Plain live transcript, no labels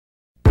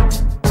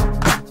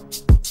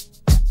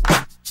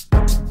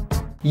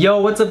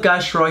Yo, what's up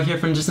guys, Troy here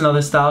from just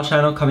another style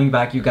channel, coming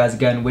back you guys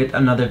again with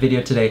another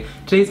video today.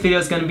 Today's video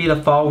is going to be the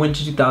fall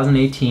winter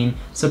 2018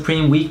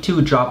 Supreme week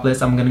 2 drop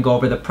list. I'm going to go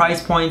over the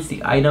price points,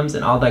 the items,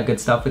 and all that good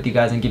stuff with you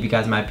guys and give you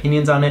guys my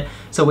opinions on it.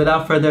 So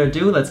without further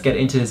ado, let's get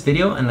into this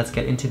video and let's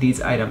get into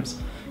these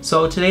items.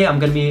 So today I'm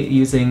going to be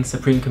using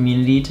Supreme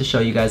Community to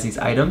show you guys these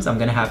items. I'm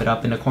going to have it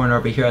up in the corner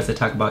over here as I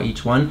talk about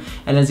each one.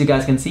 And as you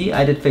guys can see,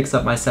 I did fix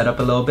up my setup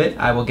a little bit.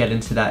 I will get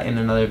into that in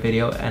another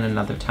video and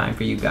another time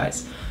for you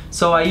guys.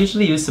 So I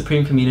usually use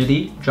Supreme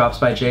Community, Drops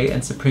by Jay,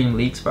 and Supreme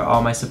Leaks for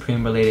all my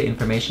Supreme related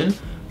information.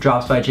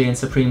 Drops by Jay and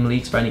Supreme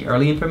Leaks for any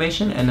early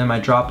information, and then my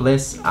drop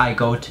lists, I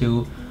go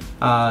to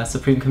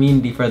Supreme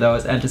Community for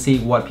those and to see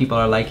what people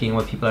are liking,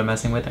 what people are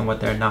messing with, and what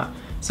they're not.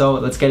 So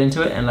let's get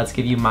into it and let's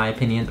give you my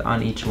opinions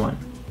on each one.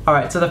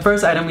 Alright, so the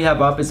first item we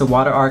have up is a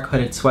Water Arc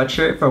hooded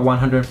sweatshirt for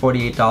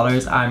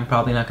 $148. I'm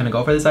probably not going to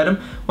go for this item.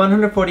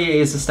 $148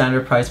 is the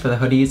standard price for the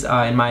hoodies.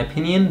 In my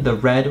opinion, the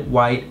red,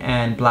 white,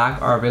 and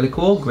black are really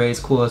cool. Gray is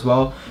cool as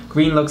well.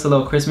 Green looks a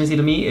little Christmassy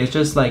to me. It's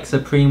just like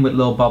Supreme with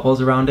little bubbles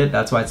around it.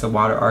 That's why it's a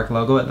Water Arc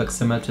logo. It looks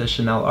similar to the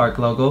Chanel Arc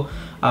logo.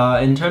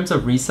 In terms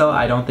of resale,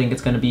 I don't think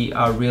it's going to be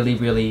a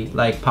really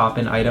like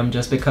pop-in item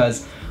just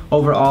because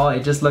overall,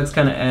 it just looks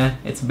kind of eh.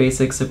 It's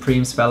basic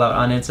Supreme spell out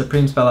on it.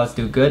 Supreme spell outs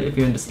do good. If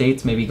you're in the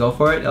States, maybe go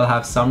for it. It'll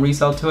have some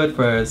resale to it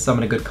for some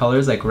of the good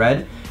colors like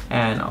red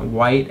and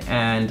white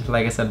and,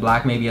 like I said,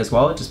 black maybe as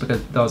well, just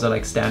because those are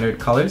like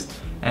standard colors.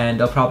 And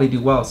they'll probably do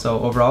well. So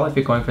overall, if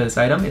you're going for this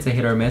item, it's a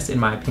hit or miss in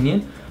my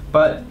opinion.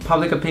 But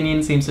public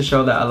opinion seems to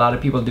show that a lot of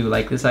people do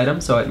like this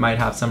item, so it might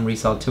have some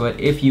resale to it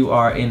if you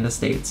are in the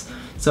States.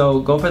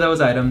 So go for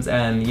those items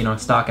and, you know,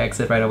 stock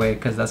exit right away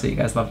because that's what you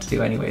guys love to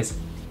do anyways.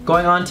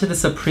 Going on to the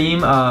Supreme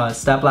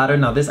stepladder.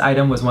 Now this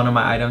item was one of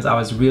my items I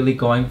was really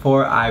going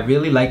for. I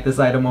really like this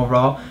item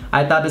overall.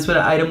 I thought this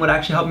item would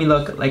actually help me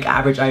look like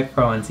average height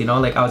for once, you know,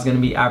 like I was gonna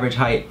be average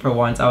height for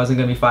once. I wasn't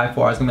gonna be 5'4",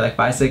 I was gonna be like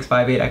 5'6",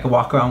 5'8". I could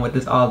walk around with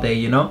this all day,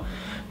 you know.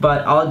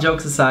 But all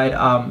jokes aside,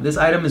 this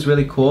item is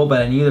really cool,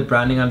 but I knew the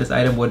branding on this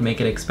item would make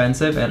it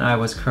expensive, and I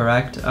was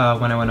correct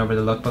when I went over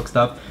the lookbook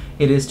stuff.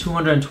 It is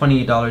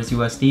 $228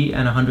 USD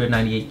and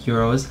 198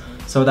 euros.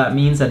 So that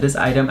means that this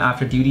item,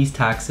 after duties,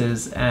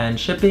 taxes, and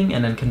shipping,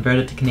 and then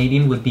converted to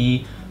Canadian, would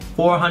be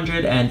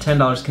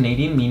 $410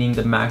 Canadian, meaning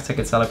the max I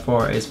could sell it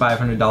for is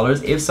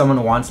 $500 if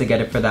someone wants to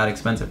get it for that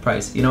expensive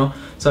price, you know?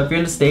 So if you're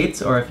in the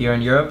States or if you're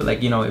in Europe,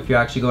 like, you know, if you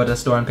actually go to the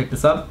store and pick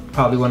this up,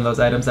 probably one of those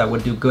items that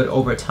would do good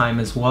over time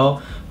as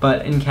well.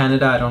 But in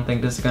Canada, I don't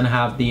think this is gonna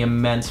have the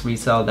immense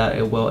resale that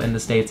it will in the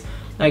States.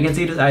 I can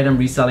see this item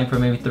reselling for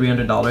maybe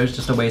 $300,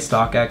 just the way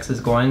StockX is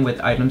going with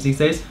items these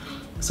days.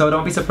 So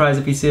don't be surprised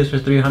if you see this for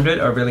 $300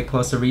 or really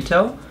close to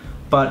retail.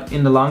 But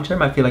in the long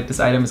term, I feel like this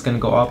item is going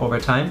to go up over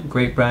time.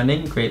 Great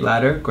branding, great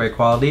ladder, great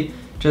quality.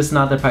 Just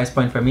not the price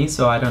point for me,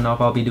 so I don't know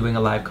if I'll be doing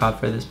a live cop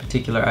for this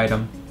particular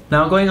item.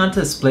 Now going on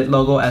to the split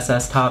logo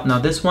SS top. Now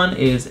this one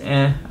is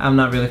I'm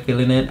not really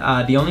feeling it.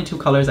 The only two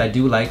colors I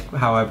do like,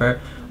 however,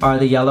 are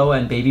the yellow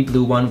and baby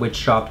blue one,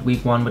 which dropped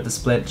week 1 with the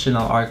split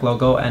Chanel Arc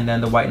logo, and then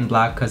the white and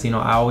black, because, you know,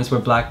 I always wear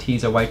black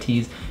tees or white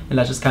tees, and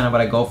that's just kind of what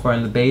I go for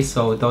in the base,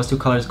 so those two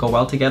colors go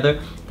well together.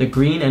 The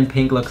green and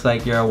pink looks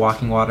like you're a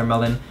walking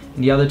watermelon,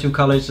 and the other two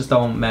colors just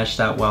don't mesh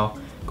that well.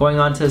 Going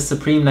on to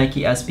Supreme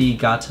Nike SB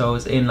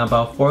Gatos, in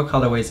about 4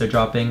 colorways they're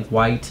dropping: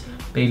 white,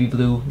 baby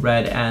blue,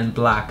 red, and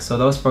black. So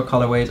those 4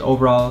 colorways,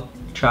 overall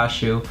trash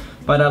shoe.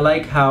 But I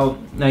like how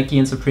Nike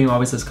and Supreme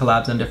always does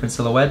collabs on different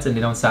silhouettes and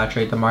they don't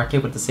saturate the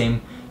market with the same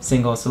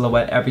single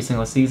silhouette every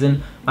single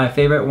season. My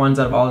favorite ones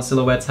out of all the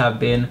silhouettes have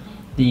been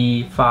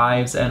the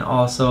 5s and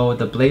also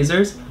the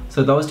Blazers.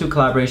 So those 2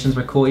 collaborations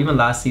were cool. Even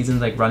last season's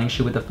like running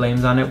shoe with the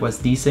flames on it was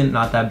decent,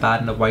 not that bad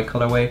in the white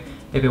colorway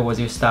if it was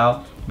your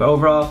style. But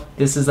overall,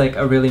 this is like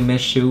a really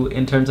missed shoe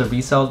in terms of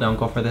resale. Don't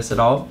go for this at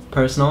all.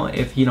 Personal,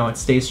 if you know it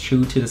stays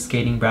true to the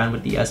skating brand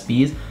with the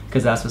SBs,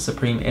 because that's what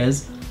Supreme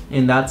is.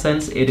 In that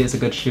sense, it is a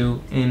good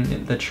shoe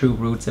in the true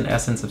roots and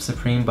essence of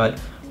Supreme, but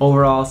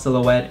overall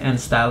silhouette and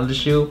style of the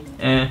shoe,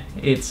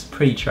 it's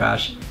pretty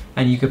trash.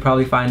 And you could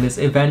probably find this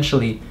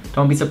eventually.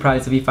 Don't be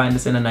surprised if you find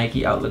this in a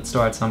Nike outlet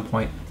store at some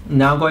point.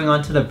 Now going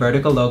on to the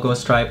vertical logo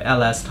stripe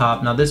LS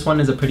top. Now this one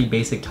is a pretty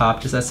basic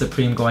top, just as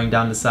Supreme going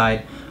down the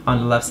side. On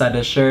the left side of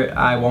the shirt,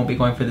 I won't be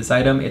going for this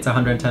item. It's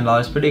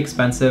 $110, pretty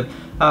expensive.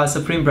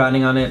 Supreme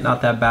branding on it,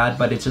 not that bad,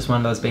 but it's just one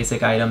of those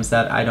basic items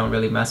that I don't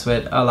really mess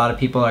with. A lot of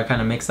people are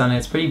kind of mixed on it.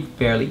 It's pretty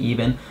fairly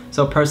even.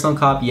 So personal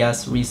cop,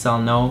 yes.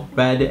 Resell, no.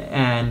 Red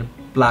and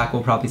black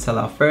will probably sell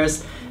out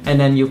first, and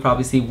then you'll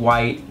probably see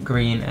white,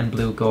 green, and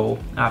blue go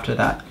after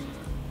that.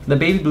 The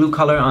baby blue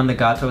color on the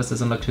Gatos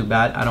doesn't look too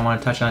bad. I don't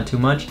want to touch on it too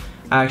much.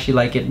 I actually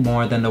like it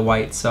more than the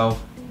white, so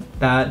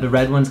the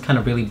red one's kind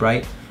of really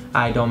bright.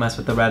 I don't mess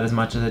with the red as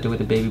much as I do with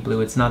the baby blue.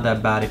 It's not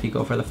that bad if you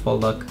go for the full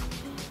look.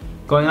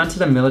 Going on to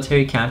the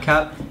military camp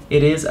cap,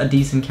 it is a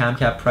decent camp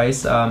cap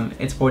price.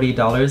 It's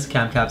 $48.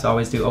 Camp caps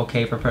always do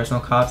okay for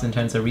personal cops in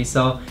terms of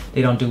resale.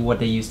 They don't do what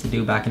they used to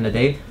do back in the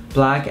day.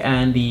 Black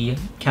and the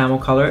camel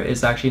color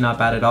is actually not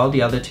bad at all.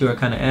 The other two are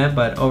kind of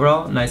but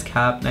overall, nice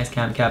cap, nice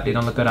camp cap. They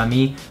don't look good on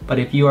me, but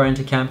if you are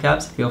into camp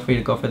caps, feel free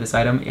to go for this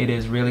item. It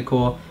is really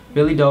cool,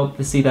 really dope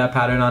to see that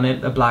pattern on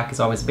it. The black is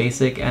always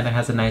basic, and it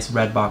has a nice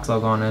red box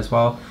logo on it as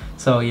well.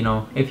 So, you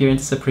know, if you're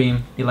into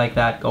Supreme, you like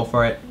that, go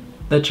for it.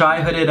 The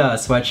tri-hooded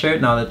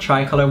sweatshirt, now the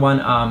tri-color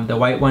one, the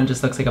white one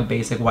just looks like a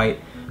basic white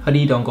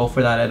hoodie. Don't go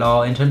for that at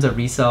all. In terms of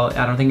resale,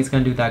 I don't think it's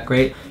going to do that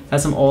great. It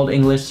has some old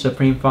English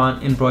Supreme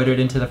font embroidered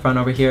into the front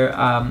over here.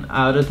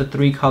 Out of the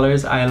three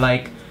colors, I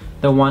like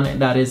the one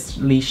that is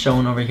least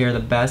shown over here the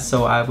best,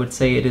 so I would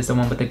say it is the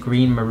one with the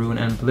green, maroon,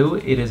 and blue.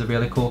 It is a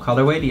really cool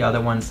colorway. The other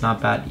one's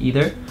not bad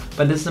either,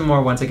 but this is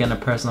more, once again, a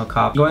personal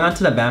cop. Going on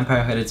to the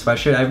vampire hooded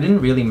sweatshirt, I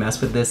didn't really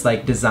mess with this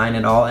like design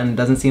at all, and it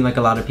doesn't seem like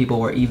a lot of people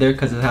were either,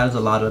 because it has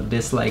a lot of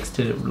dislikes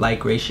to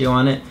like ratio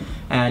on it.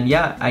 And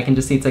yeah, I can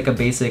just see it's like a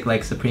basic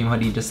like Supreme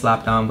hoodie just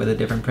slapped on with a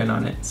different print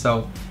on it.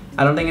 So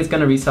I don't think it's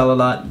gonna resell a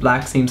lot.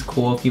 Black seems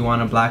cool if you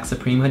want a black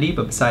Supreme hoodie,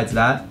 but besides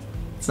that,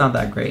 it's not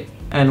that great.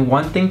 And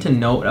one thing to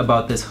note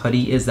about this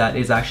hoodie is that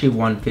it's actually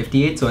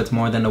 158, so it's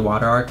more than the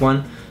Water Arc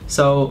one.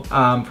 So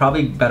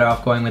probably better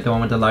off going with the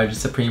one with the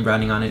largest Supreme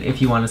branding on it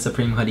if you want a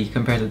Supreme hoodie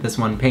compared to this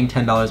one, paying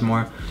 $10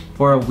 more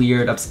for a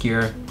weird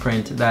obscure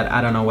print that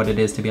I don't know what it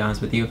is, to be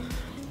honest with you.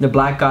 The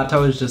black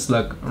gatos just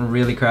look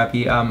really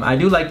crappy. I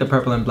do like the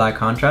purple and black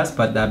contrast,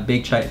 but that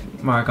big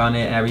check mark on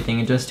it,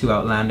 everything, is just too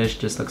outlandish,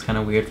 just looks kind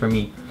of weird for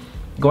me.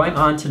 Going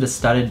on to the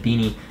studded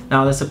beanie.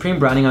 Now the Supreme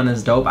branding on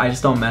is dope. I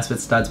just don't mess with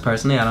studs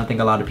personally. I don't think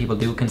a lot of people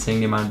do,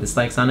 considering the amount of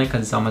dislikes on it,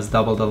 because it's almost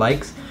double the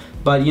likes.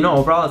 But you know,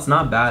 overall it's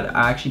not bad.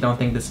 I actually don't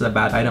think this is a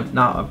bad item,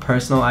 not a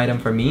personal item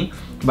for me,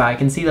 but I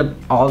can see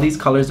all these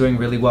colors doing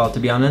really well. To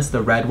be honest,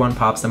 the red one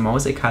pops the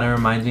most. It kind of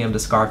reminds me of the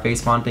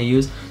Scarface font they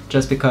use,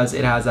 just because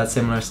it has that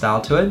similar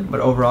style to it. But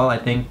overall, I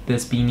think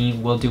this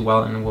beanie will do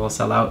well and will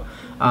sell out.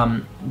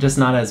 Just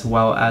not as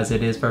well as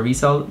it is for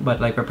resale,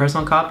 but like for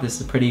personal cop,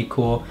 this is pretty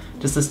cool.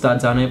 Just the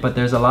studs on it, but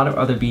there's a lot of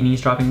other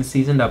beanies dropping this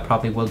season that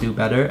probably will do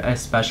better,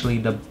 especially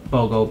the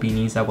BOGO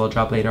beanies that will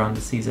drop later on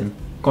this season.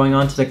 Going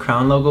on to the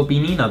crown logo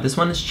beanie. Now this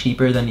one is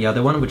cheaper than the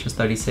other one, which was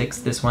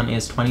 $36. This one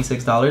is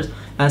 $26.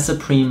 As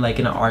Supreme, like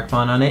in an arc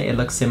font on it. It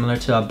looks similar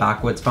to a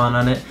backwoods font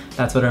on it.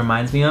 That's what it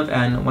reminds me of.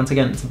 And once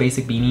again, it's a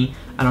basic beanie.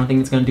 I don't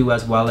think it's going to do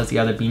as well as the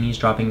other beanies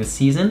dropping this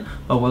season,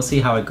 but we'll see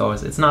how it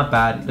goes. It's not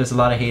bad. There's a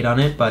lot of hate on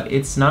it, but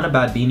it's not a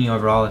bad beanie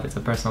overall if it's a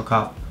personal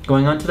cop.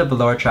 Going on to the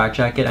velour track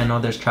jacket, I know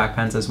there's track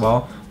pants as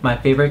well. My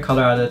favorite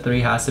color out of the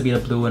three has to be the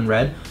blue and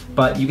red,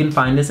 but you can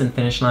find this in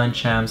Finish Line,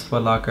 Champs,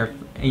 Foot Locker,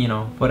 you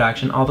know, Foot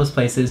Action, all those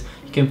places.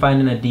 You can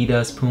find an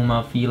Adidas,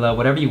 Puma, Fila,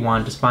 whatever you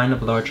want. Just find a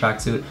velour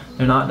tracksuit.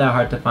 They're not that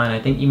hard to find. I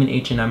think even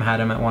H&M had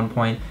them at one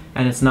point,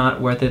 and it's not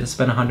worth it to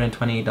spend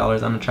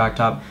 $128 on a track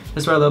top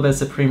just for a little bit of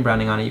Supreme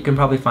branding on it. You can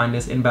probably find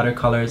this in better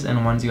colors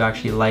and ones you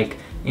actually like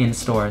in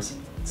stores.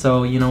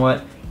 So you know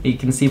what? You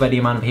can see by the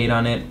amount of hate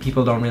on it,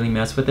 people don't really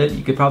mess with it.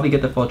 You could probably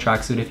get the full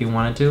tracksuit if you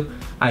wanted to.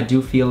 I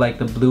do feel like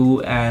the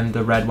blue and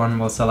the red one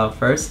will sell out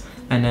first,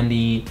 and then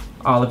the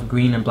olive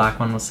green and black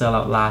one will sell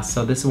out last.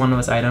 So this is one of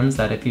those items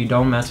that if you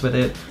don't mess with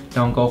it,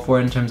 don't go for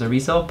it in terms of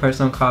resale.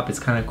 Personal cop is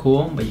kind of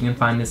cool, but you can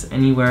find this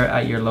anywhere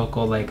at your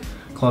local like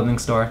clothing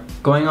store.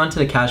 Going on to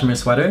the cashmere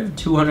sweater,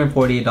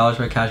 $248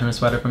 for a cashmere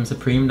sweater from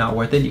Supreme, not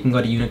worth it. You can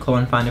go to Uniqlo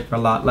and find it for a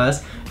lot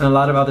less, and a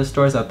lot of other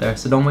stores out there.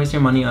 So don't waste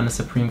your money on a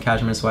Supreme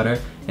cashmere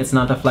sweater. It's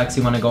not the flex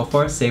you want to go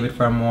for. Save it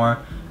for a more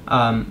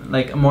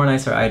like a more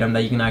nicer item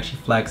that you can actually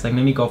flex. Like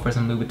maybe go for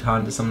some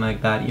Louboutins or something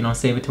like that. You know,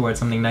 save it towards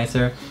something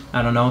nicer.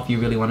 I don't know if you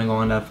really want to go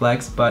on that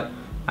flex, but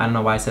I don't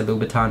know why I said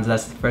Louboutins.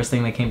 That's the first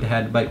thing that came to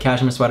head. But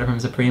cashmere sweater from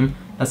Supreme,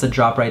 that's a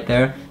drop right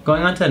there.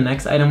 Going on to the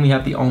next item, we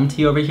have the Ohm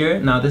tee over here.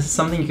 Now this is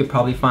something you could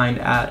probably find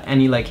at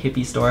any like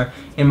hippie store.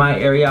 In my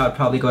area, I would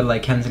probably go to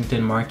like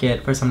Kensington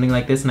Market for something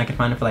like this, and I could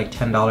find it for like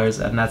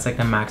 $10, and that's like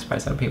the max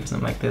price I would pay for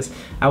something like this.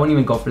 I wouldn't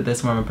even go for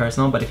this one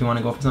personal, but if you want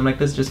to go for something like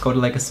this, just go to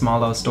like a small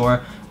little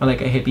store or like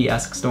a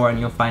hippie-esque store and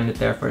you'll find it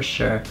there for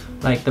sure.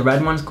 Like the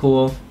red one's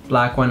cool,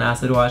 black one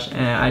acid wash,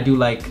 and I do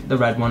like the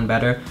red one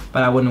better,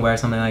 but I wouldn't wear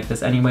something like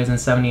this anyways, and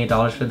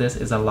 $78 for this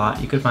is a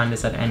lot. You could find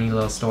this at any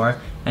little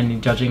store,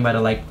 and judging by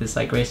the like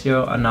dislike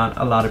ratio, not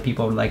a lot of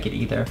people would like it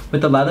either.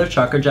 With the leather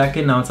trucker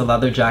jacket, now it's a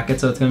leather jacket,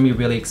 so it's going to be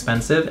really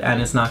expensive,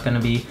 and it's not going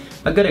to be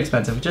a good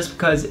expensive just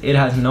because it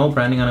has no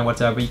branding on it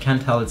whatsoever. You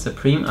can't tell it's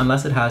Supreme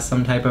unless it has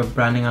some type of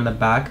branding on the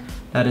back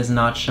that is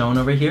not shown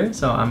over here.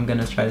 So I'm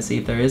gonna try to see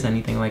if there is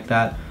anything like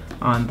that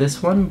on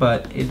this one,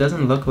 but it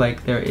doesn't look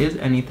like there is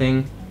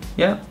anything.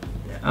 Yeah,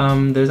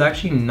 there's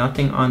actually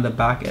nothing on the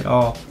back at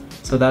all,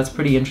 so that's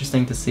pretty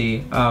interesting to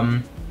see.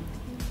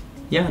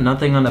 Yeah,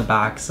 nothing on the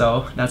back,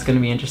 so that's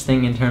gonna be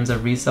interesting in terms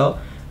of resale.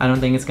 I don't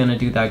think it's gonna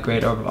do that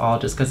great overall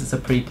just because it's a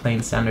pretty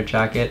plain standard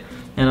jacket.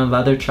 And a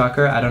leather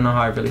trucker, I don't know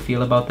how I really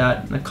feel about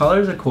that. The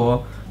colors are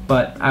cool,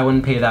 but I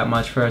wouldn't pay that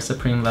much for a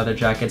Supreme leather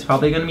jacket. It's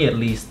probably gonna be at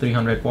least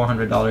 $300,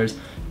 $400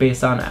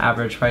 based on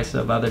average prices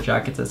of leather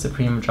jackets that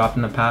Supreme have dropped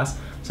in the past.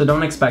 So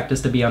don't expect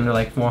this to be under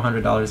like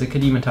 $400. It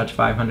could even touch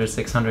 $500,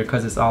 $600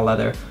 because it's all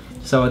leather.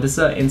 So this is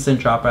an instant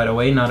drop right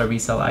away, not a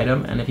resale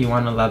item. And if you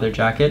want a leather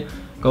jacket,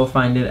 go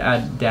find it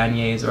at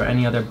Danier's or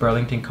any other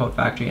Burlington coat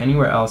factory,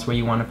 anywhere else where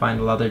you want to find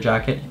a leather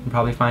jacket. You can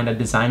probably find a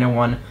designer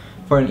one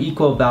for an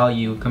equal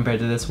value compared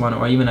to this one,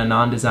 or even a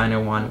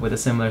non-designer one with a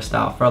similar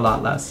style for a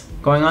lot less.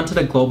 Going on to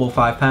the Global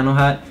 5-panel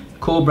hat,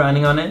 cool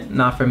branding on it,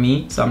 not for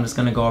me, so I'm just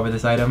gonna go over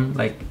this item.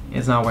 Like,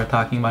 it's not worth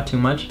talking about too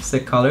much.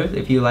 Sick colors.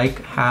 If you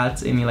like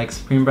hats and you like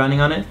Supreme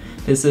branding on it,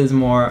 this is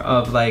more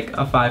of like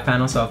a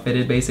 5-panel, so a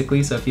fitted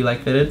basically. So if you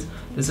like fitteds,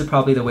 this is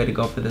probably the way to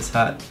go for this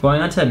hat.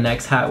 Going on to the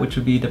next hat, which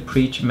would be the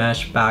Preach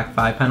Mesh Back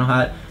 5-panel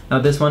hat. Now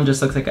this one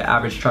just looks like an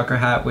average trucker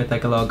hat with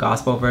like a little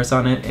gospel verse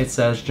on it. It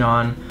says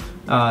John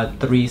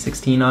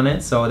 3:16 on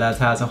it, so that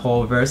has a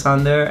whole verse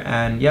on there.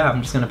 And yeah,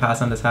 I'm just gonna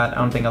pass on this hat.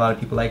 I don't think a lot of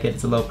people like it.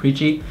 It's a little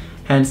preachy,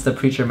 hence the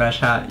preacher mesh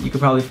hat. You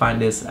could probably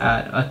find this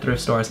at a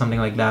thrift store or something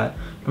like that.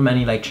 From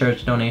any like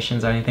church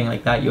donations or anything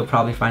like that, you'll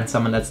probably find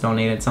someone that's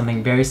donated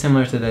something very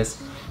similar to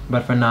this,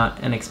 but for not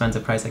an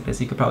expensive price like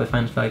this. You could probably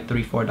find it for like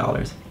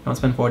 $3-4. Don't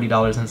spend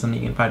 $40 on something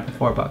you can find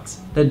for $4.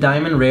 The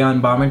diamond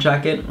rayon bomber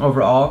jacket,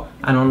 overall,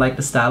 I don't like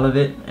the style of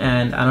it,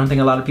 and I don't think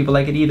a lot of people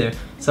like it either.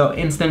 So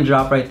instant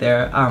drop right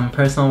there.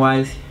 Personal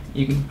wise,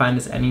 you can find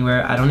this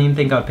anywhere. I don't even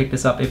think I would pick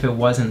this up if it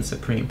wasn't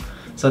Supreme.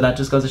 So that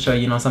just goes to show,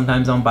 you know,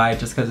 sometimes don't buy it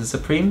just because it's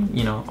Supreme.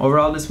 You know,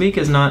 overall this week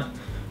is not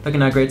looking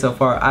that great so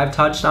far. I've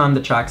touched on the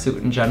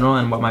tracksuit in general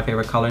and what my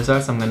favorite colors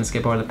are, so I'm going to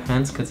skip over the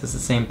pants because it's the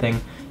same thing.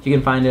 You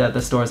can find it at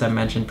the stores I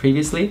mentioned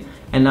previously.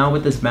 And now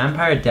with this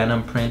vampire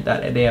denim print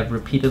that they have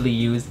repeatedly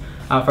used,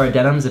 for a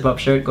denim zip-up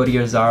shirt, go to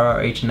your Zara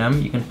or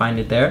H&M, you can find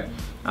it there.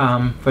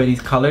 For these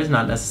colors,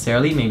 not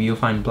necessarily. Maybe you'll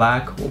find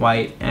black,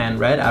 white, and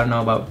red. I don't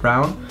know about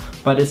brown,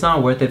 but it's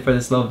not worth it for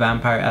this little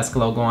vampire-esque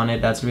logo on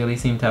it. That's really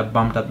seemed to have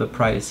bumped up the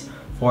price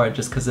for it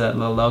just because of that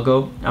little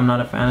logo. I'm not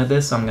a fan of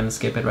this, so I'm gonna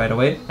skip it right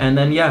away. And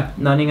then yeah,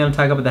 not even gonna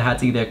talk about the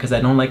hats either because I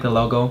don't like the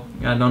logo.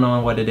 I don't know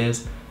what it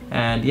is.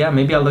 And yeah,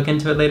 maybe I'll look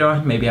into it later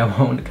on. Maybe I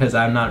won't because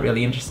I'm not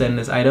really interested in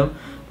this item.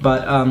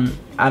 But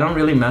I don't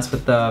really mess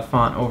with the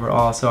font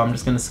overall, so I'm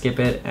just gonna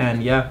skip it.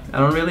 And yeah, I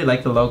don't really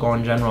like the logo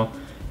in general.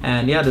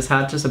 And yeah, this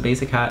hat's just a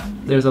basic hat.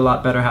 There's a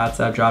lot better hats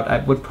that I've dropped. I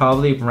would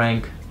probably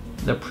rank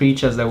the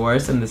Preach as the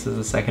worst, and this is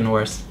the second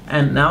worst.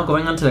 And now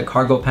going on to the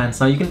cargo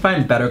pants. Now you can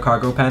find better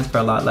cargo pants for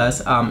a lot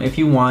less. If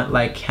you want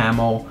like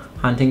camo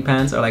hunting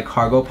pants or like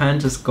cargo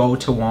pants, just go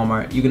to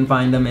Walmart. You can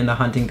find them in the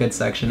hunting goods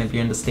section if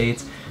you're in the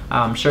States.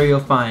 I'm sure you'll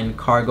find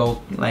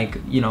cargo, like,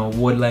 you know,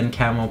 woodland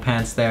camo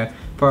pants there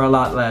for a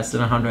lot less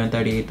than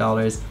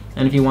 $138.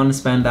 And if you want to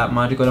spend that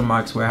much, go to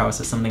Mark's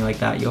Warehouse or something like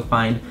that. You'll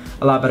find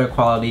a lot better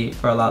quality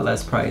for a lot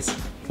less price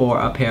for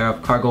a pair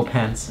of cargo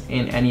pants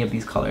in any of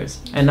these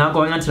colors. And now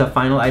going on to the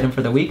final item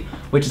for the week,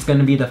 which is going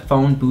to be the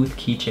phone booth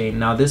keychain.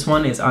 Now this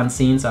one is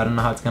unseen, so I don't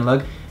know how it's going to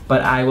look,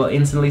 but I will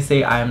instantly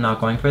say I am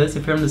not going for this.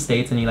 If you're in the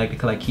States and you like to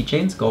collect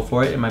keychains, go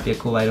for it. It might be a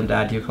cool item to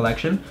add to your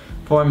collection.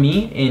 For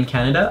me, in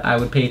Canada, I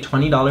would pay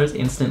 $20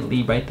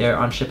 instantly right there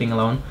on shipping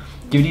alone,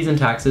 duties and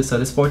taxes. So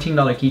this $14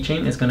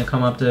 keychain is going to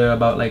come up to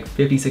about like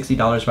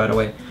 $50-60 right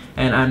away.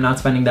 And I'm not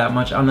spending that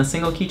much on a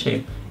single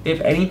keychain. If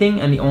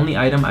anything, and the only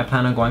item I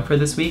plan on going for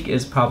this week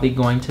is probably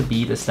going to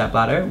be the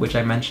stepladder, which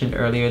I mentioned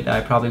earlier that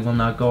I probably will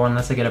not go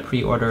unless I get a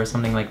pre-order or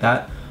something like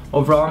that.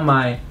 Overall,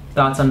 my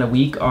thoughts on the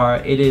week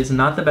are, it is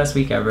not the best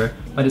week ever,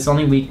 but it's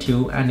only week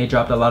 2 and they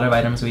dropped a lot of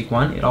items week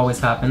 1. It always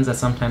happens that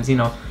sometimes, you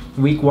know,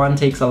 week 1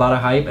 takes a lot of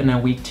hype and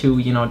then week 2,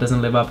 you know,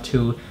 doesn't live up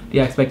to the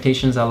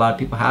expectations that a lot of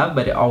people have,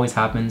 but it always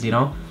happens, you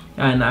know.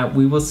 And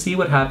we will see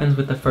what happens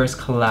with the first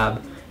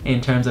collab. In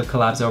terms of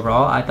collabs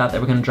overall, I thought they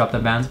were going to drop the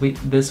Vans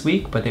this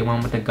week, but they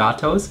went with the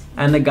Gatos.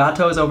 And the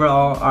Gatos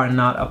overall are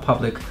not a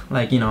public,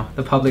 like, you know,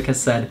 the public has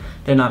said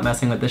they're not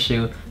messing with the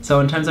shoe. So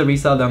in terms of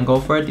resale, don't go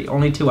for it. The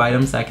only 2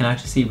 items that I can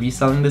actually see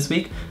reselling this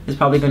week is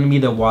probably going to be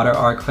the Water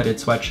Arc hooded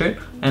sweatshirt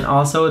and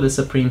also the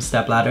Supreme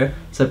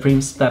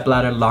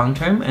stepladder long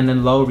term, and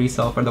then low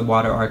resale for the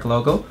Water Arc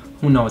logo.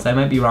 Who knows, I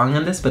might be wrong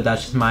on this, but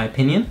that's just my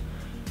opinion.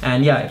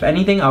 And yeah, if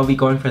anything, I'll be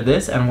going for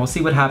this, and we'll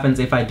see what happens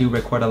if I do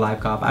record a live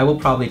cop. I will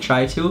probably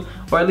try to,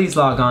 or at least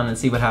log on and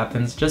see what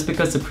happens, just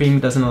because Supreme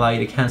doesn't allow you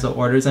to cancel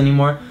orders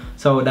anymore.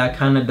 So that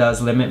kind of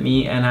does limit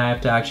me, and I have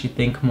to actually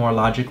think more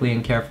logically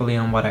and carefully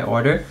on what I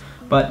order.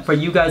 But for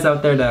you guys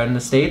out there that are in the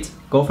States,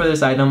 go for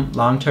this item,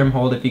 long-term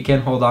hold if you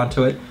can hold on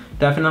to it.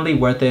 Definitely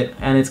worth it,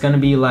 and it's gonna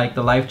be like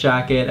the life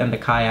jacket and the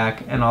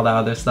kayak and all that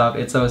other stuff.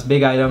 It's those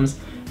big items.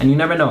 And you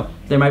never know,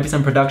 there might be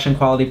some production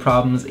quality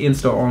problems in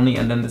store only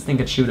and then this thing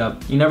could shoot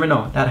up. You never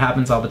know, that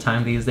happens all the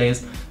time these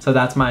days. So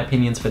that's my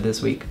opinions for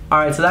this week.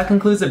 Alright, so that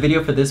concludes the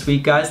video for this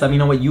week, guys. Let me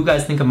know what you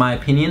guys think of my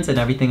opinions and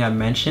everything I've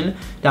mentioned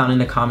down in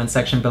the comment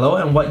section below,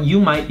 and what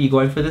you might be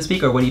going for this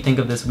week, or what do you think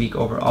of this week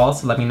overall.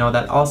 So let me know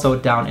that also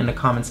down in the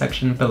comment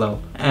section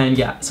below. And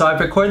yeah, so I've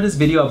recorded this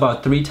video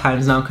about 3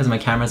 times now because my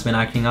camera's been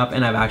acting up,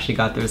 and I've actually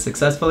got through it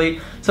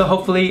successfully. So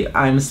hopefully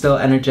I'm still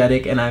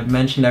energetic and I've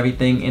mentioned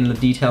everything in the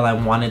detail I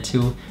wanted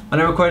to when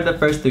I recorded the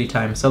first 3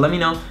 times. So let me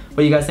know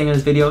what you guys think of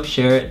this video.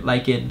 Share it,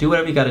 like it, do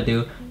whatever you gotta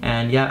do.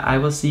 And yeah, I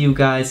will see you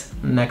guys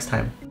next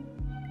time.